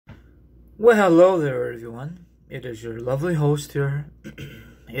Well, hello there, everyone. It is your lovely host here.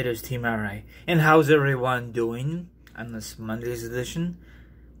 It is Team RI. And how's everyone doing on this Monday's edition?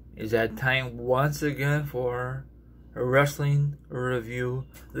 Is that time once again for a wrestling review.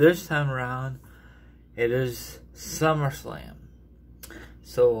 This time around, it is SummerSlam.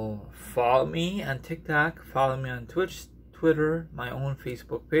 So, follow me on TikTok, follow me on Twitch, Twitter, my own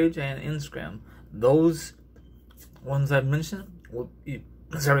Facebook page, and Instagram. Those ones I mentioned will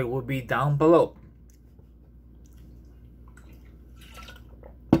be down below.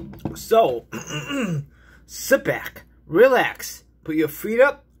 So, sit back, relax, put your feet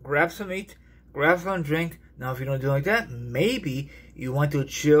up, grab some meat, grab some drink. Now, if you don't do like that, maybe you want to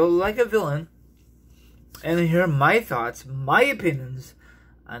chill like a villain and hear my thoughts, my opinions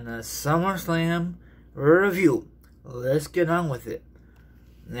on the SummerSlam review. Let's get on with it.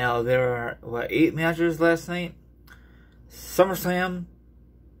 Now, there are, 8 matches last night? SummerSlam,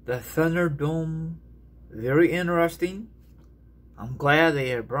 the Thunderdome, very interesting. I'm glad they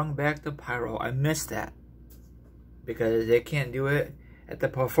have brought back the pyro. I missed that because they can't do it at the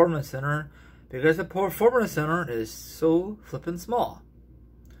Performance Center because the Performance Center is so flippin' small.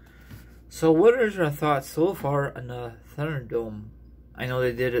 So what are your thoughts so far on the Thunderdome? I know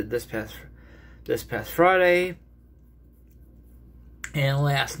they did it this past Friday and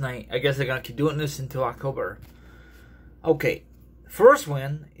last night. I guess they're gonna keep doing this until October. Okay, first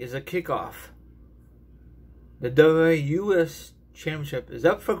win is a kickoff. The WWE US Championship is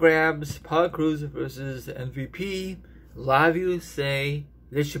up for grabs. Apollo Crews versus MVP. A lot of you say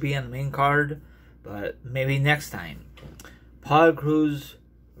this should be on the main card, but maybe next time. Apollo Crews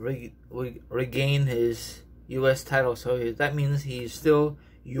regained his US title, so that means he's still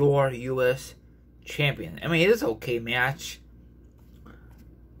your US champion. I mean, it is an okay match.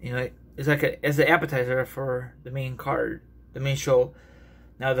 You know, it's like as an appetizer for the main card, the main show.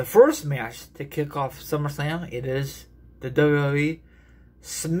 Now, the first match to kick off SummerSlam, it is the WWE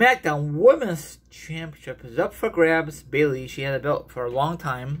SmackDown Women's Championship is up for grabs. Bayley, she had a belt for a long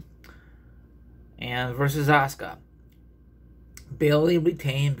time, and versus Asuka. Bayley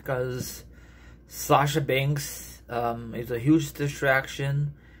retained because Sasha Banks is a huge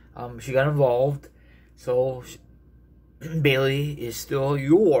distraction. She got involved, so Bayley is still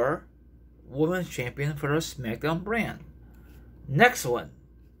your Women's Champion for the SmackDown brand. Next one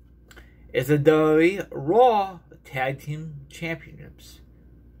is the WWE Raw Tag Team Championships.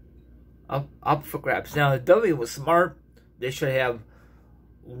 Up for grabs. Now, the WWE was smart. They should have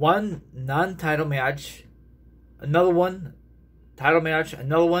one non-title match, another one title match,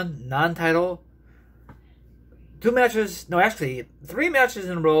 another one non-title. 2 matches, no, actually, 3 matches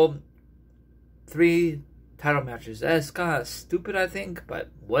in a row, 3 title matches. That's kind of stupid, I think, but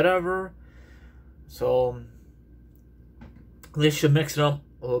whatever. So, they should mix it up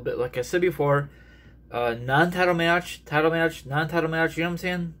a little bit. Like I said before, non-title match, title match, non-title match, you know what I'm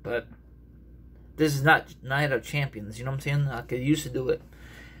saying? But this is not Night of Champions, you know what I'm saying? I could used to do it.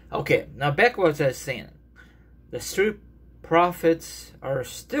 Okay, now back to what I was saying. The Street Profits are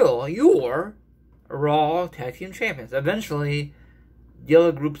still your Raw Tag Team Champions. Eventually, the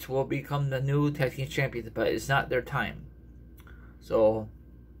other groups will become the new Tag Team Champions, but it's not their time. So,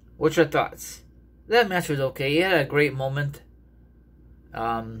 what's your thoughts? That match was okay. It had a great moment.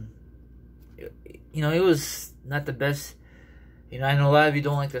 You know, it was not the best. You know, I know a lot of you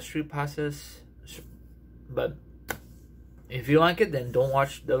don't like the Street Profits, but if you like it, then don't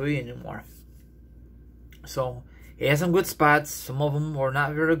watch WWE anymore. So, it had some good spots. Some of them were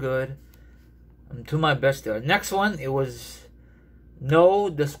not very good. To my best there. Next one, it was no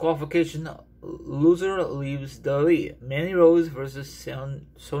disqualification. Loser leaves WWE. Mandy Rose versus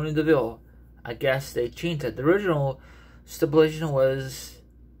Sonya Deville. I guess they changed it. The original stipulation was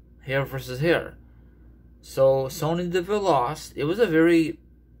hair versus hair. So Sonya Deville lost. It was a very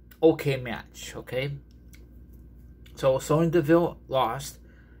okay match, okay? So Sonya Deville lost.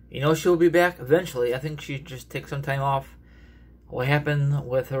 You know she'll be back eventually. I think she just takes some time off. What happened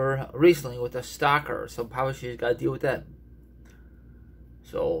with her recently with a stalker, so probably she's got to deal with that.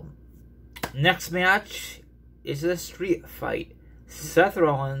 So, next match is a street fight. Seth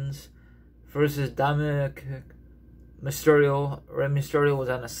Rollins versus Dominic Mysterio. Rey Mysterio was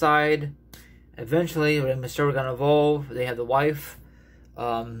on the side. Eventually, Rey Mysterio got involved. They had the wife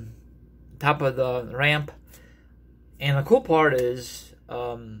top of the ramp. And the cool part is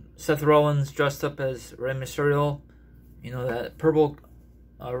Seth Rollins dressed up as Rey Mysterio. You know, that purple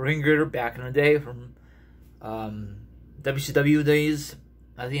ring gear back in the day from WCW days.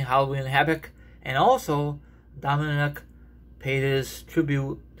 I think Halloween Havoc. And also, Dominic paid his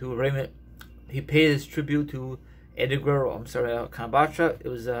tribute to Eddie Guerrero. I'm sorry, Kambacha. It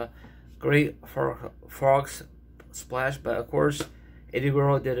was great frog splash, but of course, Eddie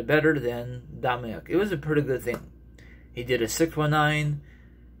Guerrero did it better than Dominic. It was a pretty good thing. He did a 619,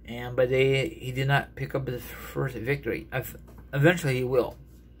 but he did not pick up his first victory. Eventually, he will.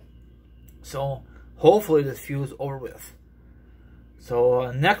 So hopefully, this feud is over with.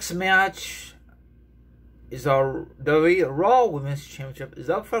 So next match is our WWE Raw Women's Championship is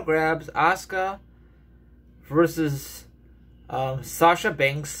up for grabs. Asuka versus Sasha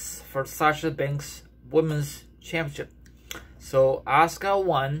Banks for Sasha Banks Women's Championship. So Asuka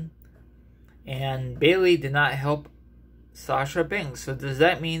won, and Bayley did not help Sasha Banks. So does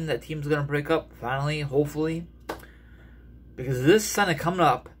that mean that team's gonna break up finally? Hopefully, because this Sunday coming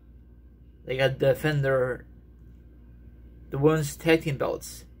up, they got to defend the women's tag team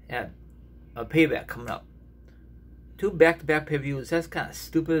belts at a Payback coming up. 2 back-to-back pay-per-views. That's kind of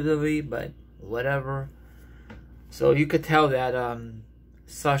stupid of me, but whatever. So you could tell that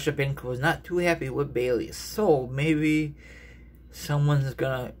Sasha Banks was not too happy with Bayley. So maybe someone's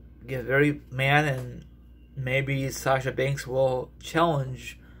gonna get very mad, and maybe Sasha Banks will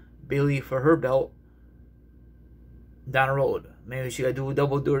challenge Bayley for her belt down the road. Maybe she gotta do a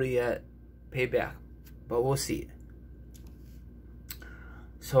double duty at Payback, but we'll see.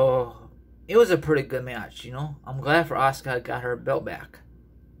 So it was a pretty good match, you know. I'm glad for Asuka got her belt back.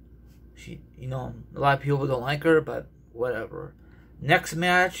 She, you know, a lot of people don't like her, but whatever. Next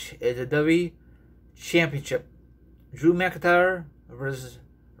match is the WWE Championship. Drew McIntyre versus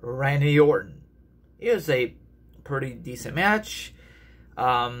Randy Orton. It was a pretty decent match.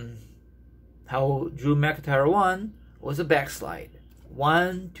 How Drew McIntyre won was a backslide.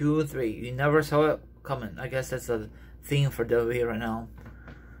 1, 2, 3. You never saw it coming. I guess that's a theme for WWE right now.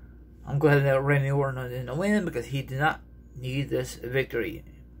 I'm glad that Randy Orton didn't win because he did not need this victory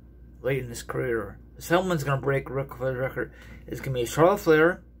late in his career. Someone's going to break Ric Flair's record. It's going to be Charlotte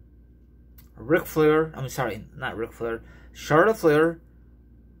Flair, Charlotte Flair,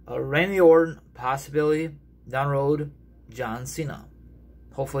 Randy Orton, possibly down the road, John Cena.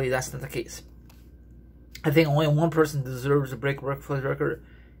 Hopefully that's not the case. I think only one person deserves to break Ric Flair's record.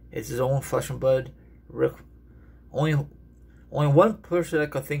 It's his own flesh and blood. Only one person I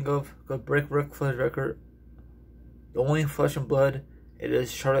could think of could break Ric Flair's record. The only flesh and blood, it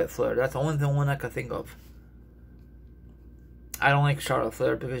is Charlotte Flair. That's the only one I could think of. I don't like Charlotte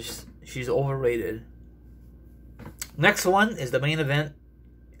Flair because she's overrated. Next one is the main event.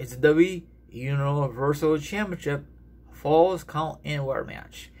 It's the WWE Universal Championship Falls Count Anywhere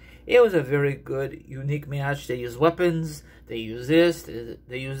match. It was a very good, unique match. They use weapons. They use this.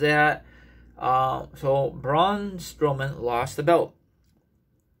 They use that. So Braun Strowman lost the belt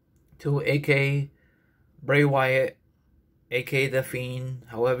to A.K. Bray Wyatt, A.K. The Fiend,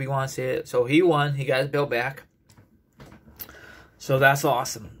 however you want to say it. So he won. He got his belt back. So that's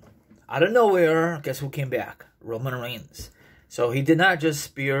awesome. Out of nowhere, guess who came back? Roman Reigns. So he did not just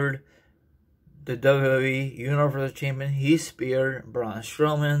spear the WWE Universal Champion. He speared Braun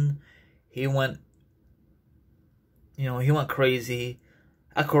Strowman. He went, he went crazy.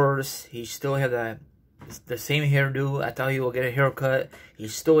 Of course, he still had the same hairdo. I thought he would get a haircut. He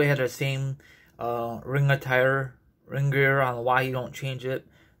still had the same ring attire, ring gear. I don't know why you don't change it.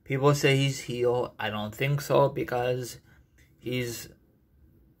 People say he's heel. I don't think so because he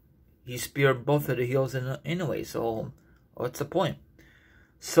speared both of the heels anyway. So what's the point?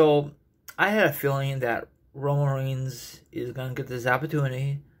 So I had a feeling that Roman Reigns is gonna get this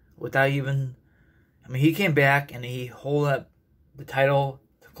opportunity without even. I mean, he came back and he held up the title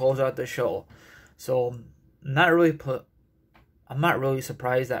to close out the show. So I'm not really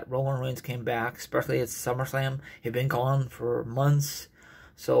surprised that Roman Reigns came back, especially at SummerSlam. He'd been gone for months.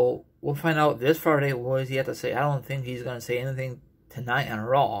 So we'll find out this Friday what does he have to say. I don't think he's going to say anything tonight on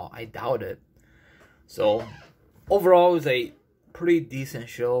Raw. I doubt it. So overall, it was a pretty decent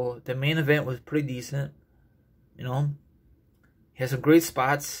show. The main event was pretty decent. He has some great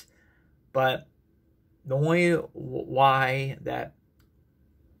spots. But the only why that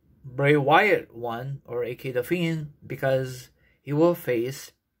Bray Wyatt won, or A.K. The Fiend, because he will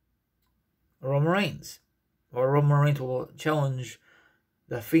face Roman Reigns. Or Roman Reigns will challenge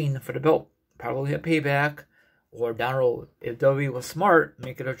The Fiend for the belt. Probably a Payback or down the road. If WWE was smart,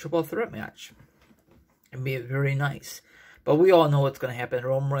 make it a triple threat match. It'd be very nice. But we all know what's going to happen.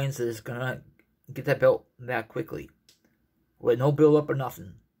 Roman Reigns is going to get that belt that quickly. With no build-up or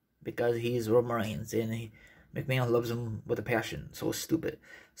nothing. Because he's Roman Reigns. And McMahon loves him with a passion. So stupid.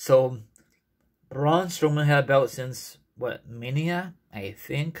 So, Braun Strowman had a belt since, Mania? I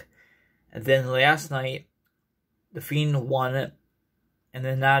think. And then last night, The Fiend won it. And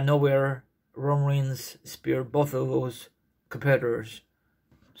then out of nowhere, Roman Reigns speared both of those competitors.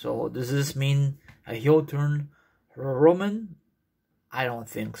 So does this mean a heel turn for Roman? I don't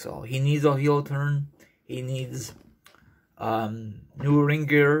think so. He needs a heel turn. He needs new ring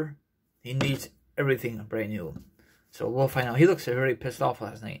gear. He needs everything brand new. So we'll find out. He looks very pissed off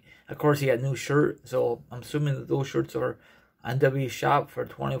last night. Of course, he had a new shirt. So I'm assuming that those shirts are on WWE Shop for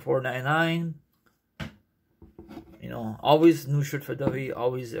 $24.99. You know, always new shirt for WWE.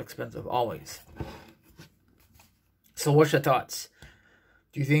 Always expensive. Always. So what's your thoughts?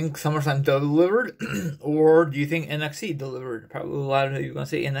 Do you think SummerSlam delivered? Or do you think NXT delivered? Probably a lot of you are going to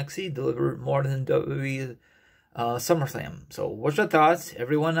say NXT delivered more than WWE SummerSlam. So what's your thoughts?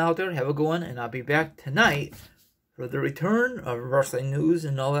 Everyone out there, have a good one. And I'll be back tonight for the return of wrestling news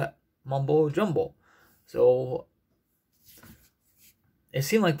and all that mumbo jumbo. So it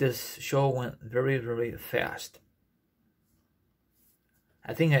seemed like this show went very, very fast.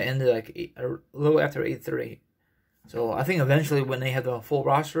 I think it ended like a little after 8:30. So I think eventually when they have the full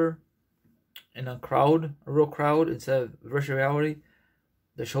roster and a real crowd instead of virtual reality,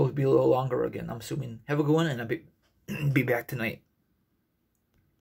 the show will be a little longer again. I'm assuming. Have a good one, and I'll be back tonight.